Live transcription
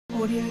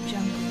Audio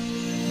Jungle.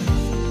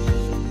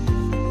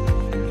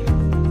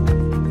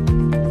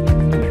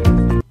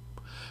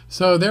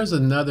 So there's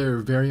another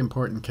very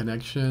important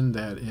connection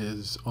that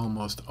is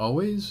almost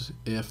always,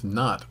 if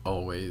not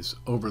always,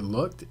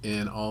 overlooked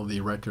in all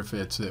the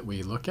retrofits that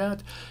we look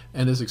at,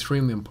 and is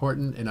extremely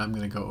important, and I'm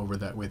going to go over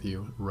that with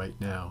you right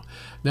now.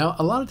 Now,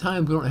 a lot of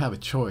times we don't have a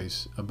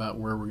choice about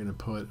where we're going to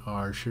put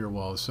our shear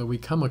walls. So we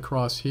come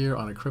across here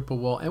on a cripple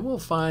wall, and we'll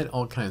find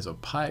all kinds of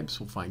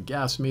pipes, we'll find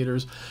gas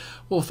meters,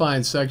 we'll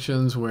find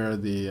sections where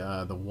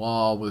the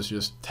wall was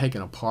just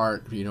taken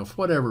apart, for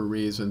whatever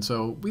reason.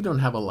 So we don't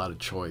have a lot of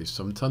choice.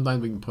 Sometimes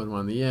we can put them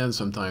on the end,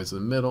 sometimes in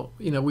the middle.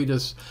 We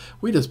just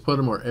put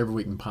them wherever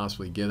we can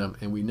possibly get them,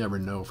 and we never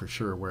know for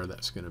sure where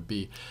that's going to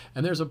be.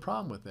 And there's a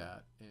problem with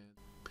that.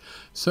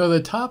 So the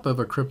top of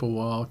a cripple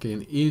wall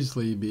can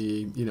easily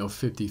be,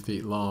 50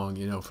 feet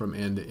long, from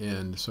end to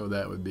end. So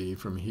that would be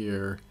from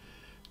here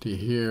to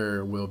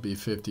here will be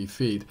 50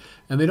 feet.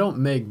 And they don't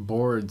make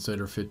boards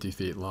that are 50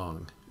 feet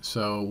long.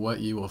 So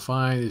what you will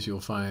find is you'll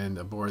find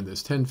a board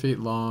that's 10 feet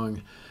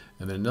long,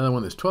 and then another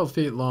one that's 12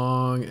 feet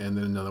long, and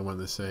then another one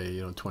that's, say,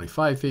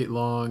 25 feet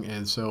long.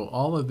 And so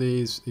all of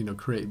these,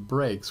 create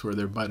breaks where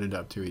they're butted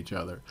up to each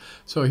other.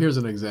 So here's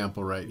an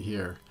example right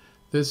here.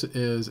 This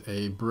is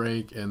a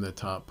break in the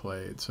top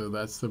plate. So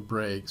that's the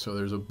break. So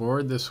there's a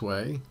board this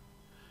way.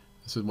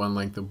 This is one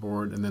length of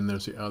board, and then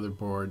there's the other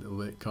board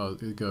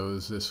that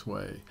goes this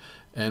way.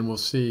 And we'll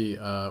see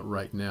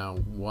right now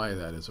why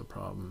that is a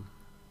problem.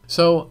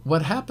 So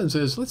what happens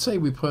is, let's say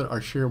we put our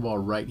shear wall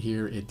right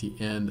here at the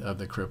end of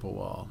the cripple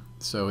wall.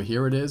 So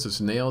here it is, it's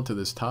nailed to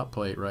this top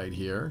plate right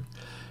here.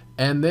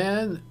 And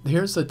then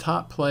here's the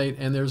top plate,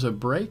 and there's a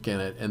break in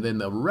it, and then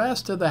the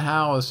rest of the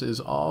house is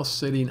all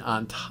sitting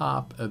on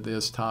top of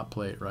this top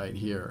plate right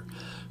here.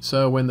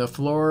 So when the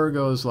floor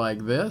goes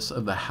like this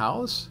of the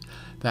house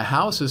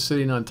is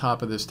sitting on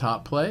top of this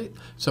top plate,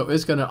 so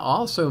it's going to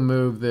also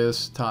move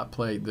this top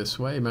plate this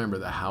way. Remember,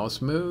 the house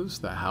moves.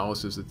 The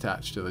house is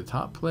attached to the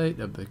top plate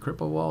of the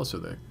cripple wall, so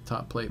the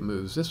top plate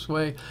moves this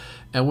way.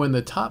 And when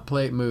the top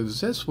plate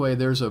moves this way,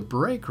 there's a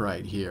break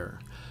right here.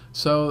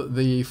 So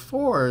the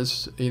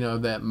force,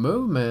 that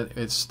movement,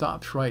 it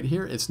stops right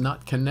here. It's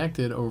not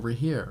connected over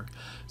here.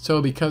 So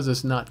because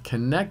it's not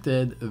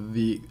connected,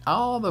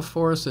 all the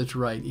force that's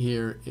right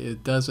here,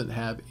 it doesn't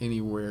have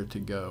anywhere to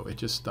go. It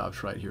just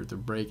stops right here at the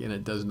break, and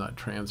it does not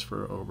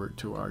transfer over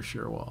to our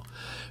shear wall.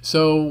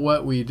 So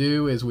what we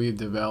do is we've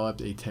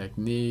developed a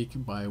technique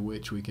by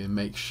which we can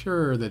make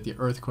sure that the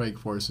earthquake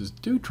forces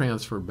do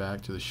transfer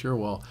back to the shear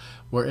wall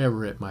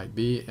wherever it might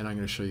be, and I'm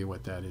going to show you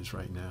what that is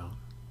right now.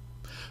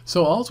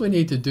 So all we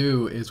need to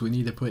do is we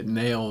need to put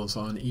nails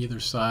on either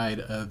side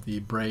of the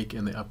break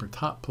in the upper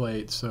top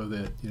plate so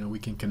that we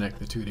can connect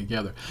the two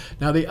together.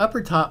 Now the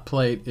upper top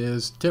plate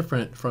is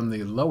different from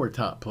the lower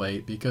top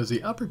plate because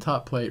the upper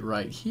top plate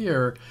right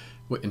here,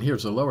 and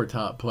here's the lower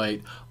top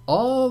plate,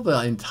 all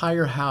the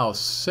entire house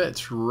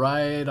sits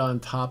right on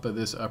top of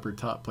this upper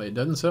top plate. It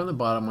doesn't sit on the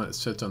bottom one, it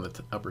sits on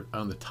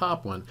the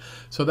top one.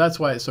 So that's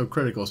why it's so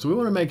critical. So we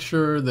want to make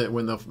sure that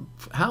when the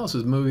house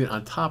is moving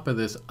on top of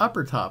this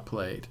upper top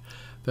plate,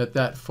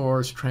 that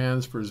force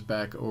transfers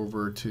back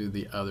over to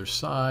the other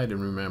side.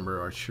 And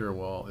remember, our shear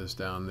wall is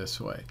down this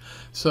way.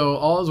 So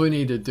all we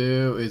need to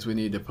do is we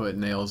need to put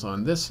nails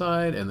on this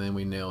side, and then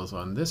nails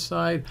on this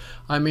side.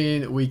 I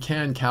mean, we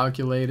can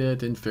calculate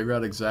it and figure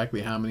out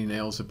exactly how many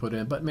nails to put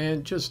in, but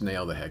man, just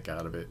nail the heck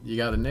out of it. You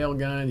got a nail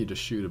gun, you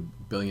just shoot a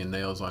billion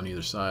nails on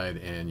either side,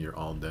 and you're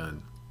all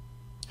done.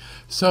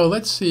 So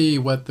let's see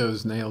what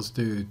those nails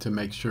do to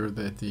make sure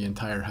that the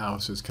entire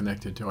house is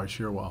connected to our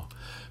shear wall.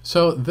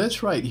 So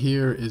this right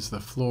here is the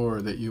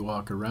floor that you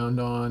walk around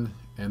on,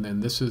 and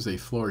then this is a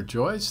floor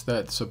joist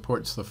that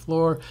supports the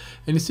floor.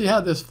 And you see how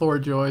this floor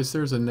joist,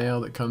 there's a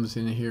nail that comes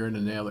in here and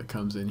a nail that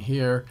comes in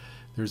here.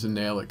 There's a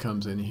nail that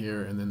comes in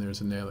here, and then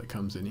there's a nail that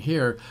comes in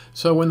here.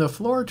 So when the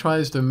floor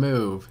tries to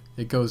move,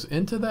 it goes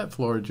into that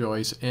floor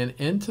joist and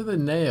into the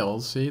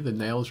nails, see the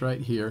nails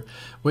right here,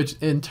 which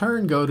in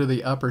turn go to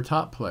the upper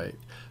top plate.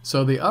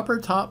 So the upper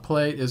top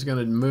plate is going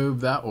to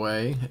move that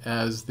way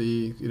as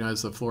the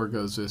floor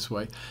goes this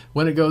way.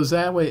 When it goes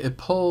that way, it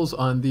pulls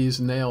on these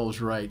nails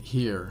right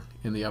here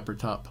in the upper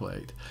top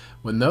plate.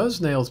 When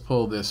those nails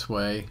pull this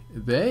way,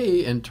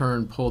 they in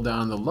turn pull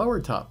down the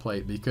lower top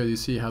plate, because you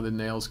see how the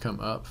nails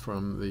come up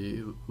from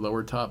the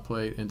lower top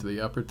plate into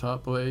the upper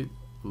top plate,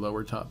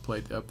 lower top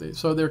plate up there.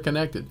 So they're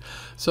connected.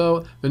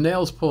 So the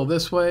nails pull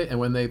this way, and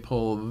when they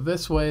pull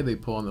this way, they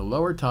pull on the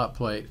lower top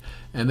plate,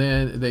 and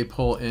then they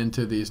pull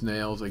into these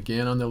nails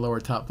again on the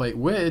lower top plate,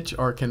 which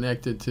are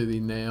connected to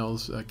the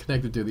nails,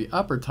 connected to the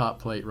upper top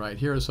plate right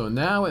here. So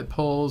now it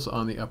pulls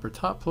on the upper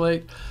top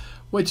plate,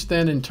 which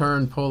then in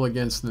turn pull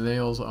against the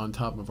nails on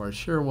top of our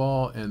shear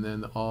wall, and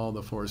then all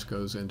the force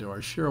goes into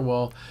our shear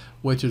wall,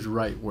 which is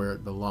right where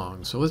it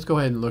belongs. So let's go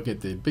ahead and look at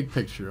the big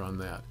picture on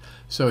that.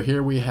 So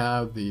here we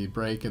have the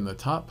break in the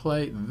top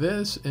plate.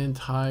 This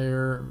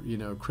entire,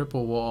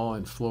 cripple wall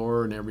and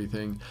floor and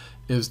everything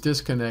is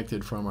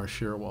disconnected from our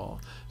shear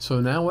wall.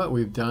 So now what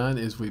we've done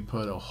is we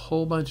put a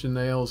whole bunch of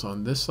nails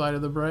on this side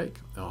of the break,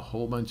 a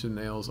whole bunch of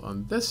nails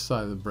on this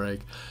side of the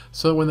break.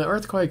 So when the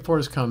earthquake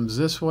force comes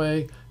this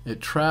way,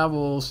 it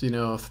travels, you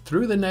know,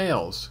 through the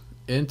nails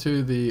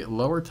into the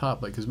lower top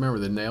plate, because remember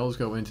the nails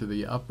go into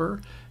the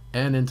upper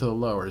and into the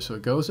lower. So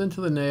it goes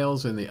into the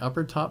nails in the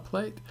upper top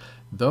plate.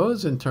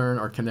 Those in turn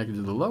are connected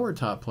to the lower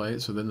top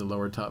plate, so then the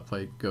lower top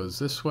plate goes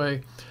this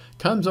way,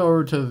 comes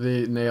over to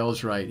the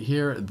nails right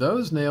here.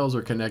 Those nails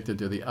are connected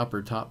to the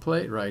upper top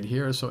plate right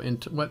here. So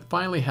what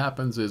finally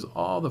happens is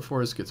all the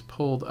force gets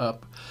pulled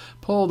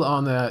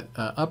on that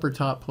upper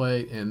top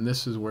plate, and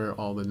this is where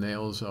all the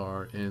nails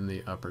are in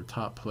the upper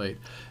top plate.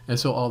 And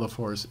so all the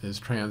force is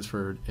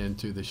transferred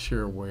into the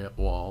shear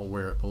wall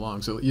where it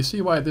belongs. So you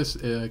see why this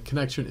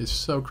connection is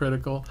so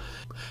critical.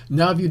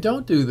 Now, if you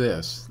don't do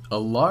this, a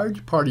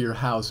large part of your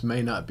house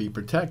may not be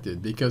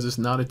protected because it's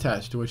not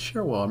attached to a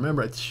shear wall.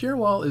 Remember, a shear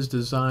wall is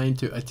designed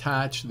to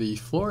attach the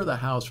floor of the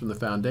house from the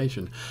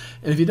foundation.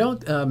 And if you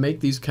don't make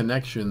these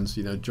connections,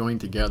 you know,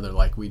 joined together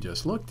like we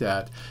just looked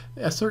at,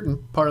 a certain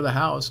part of the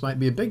house, might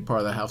be a big part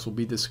of the house, will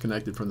be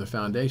disconnected from the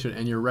foundation,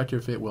 and your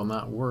retrofit will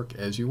not work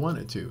as you want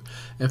it to.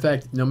 In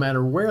fact, no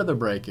matter where the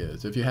break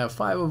is, if you have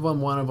 5 of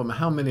them, 1 of them,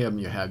 how many of them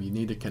you have, you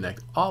need to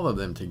connect all of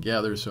them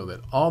together so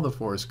that all the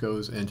force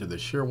goes into the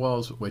shear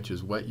walls, which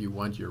is what you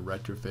want your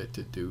retrofit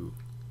to do.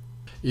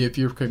 If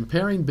you're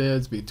comparing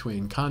bids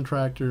between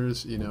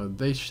contractors, you know,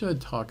 they should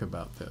talk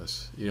about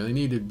this. You know, they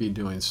need to be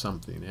doing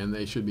something, and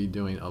they should be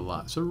doing a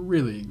lot. So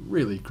really,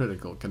 really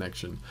critical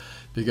connection,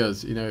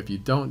 because, you know, if you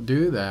don't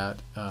do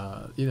that,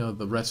 you know,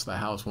 the rest of the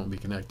house won't be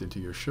connected to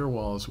your shear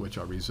walls, which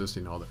are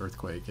resisting all the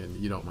earthquake, and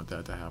you don't want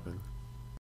that to happen.